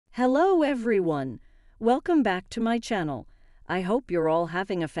Hello everyone! Welcome back to my channel. I hope you're all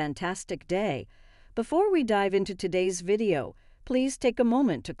having a fantastic day. Before we dive into today's video, please take a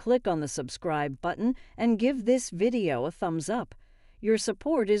moment to click on the subscribe button and give this video a thumbs up. Your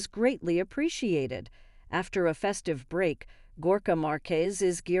support is greatly appreciated. After a festive break, Gorka Marquez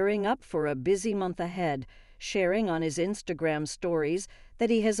is gearing up for a busy month ahead, sharing on his Instagram stories that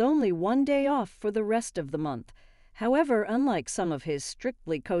he has only one day off for the rest of the month. However, unlike some of his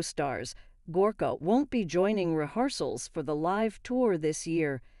Strictly co-stars, Gorka won't be joining rehearsals for the live tour this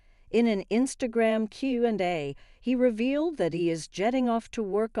year. In an Instagram Q&A, he revealed that he is jetting off to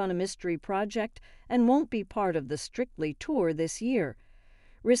work on a mystery project and won't be part of the Strictly tour this year.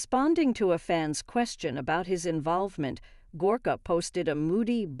 Responding to a fan's question about his involvement, Gorka posted a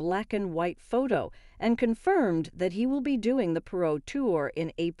moody black and white photo and confirmed that he will be doing the Pro tour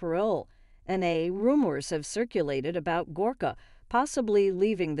in April. Rumors have circulated about Gorka possibly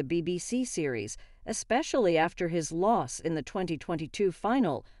leaving the BBC series, especially after his loss in the 2022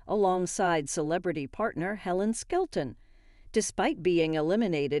 final alongside celebrity partner Helen Skelton. Despite being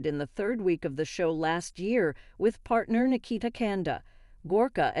eliminated in the third week of the show last year with partner Nikita Kanda,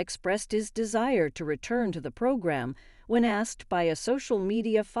 Gorka expressed his desire to return to the program when asked by a social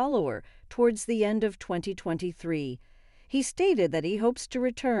media follower towards the end of 2023. He stated that he hopes to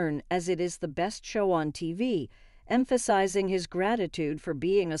return as it is the best show on TV, emphasizing his gratitude for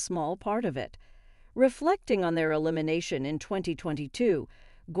being a small part of it. Reflecting on their elimination in 2022,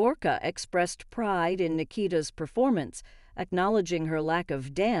 Gorka expressed pride in Nikita's performance, acknowledging her lack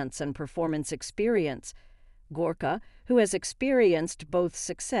of dance and performance experience. Gorka, who has experienced both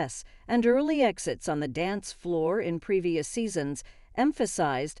success and early exits on the dance floor in previous seasons,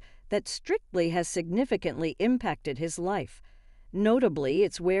 emphasized that Strictly has significantly impacted his life. Notably,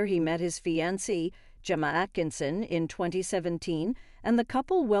 it's where he met his fiancée, Gemma Atkinson, in 2017, and the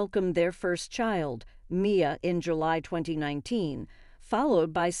couple welcomed their first child, Mia, in July 2019,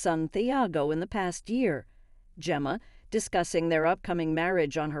 followed by son Thiago in the past year. Gemma, discussing their upcoming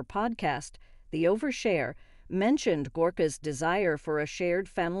marriage on her podcast, The Overshare, mentioned Gorka's desire for a shared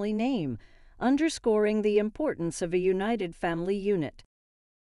family name, underscoring the importance of a united family unit.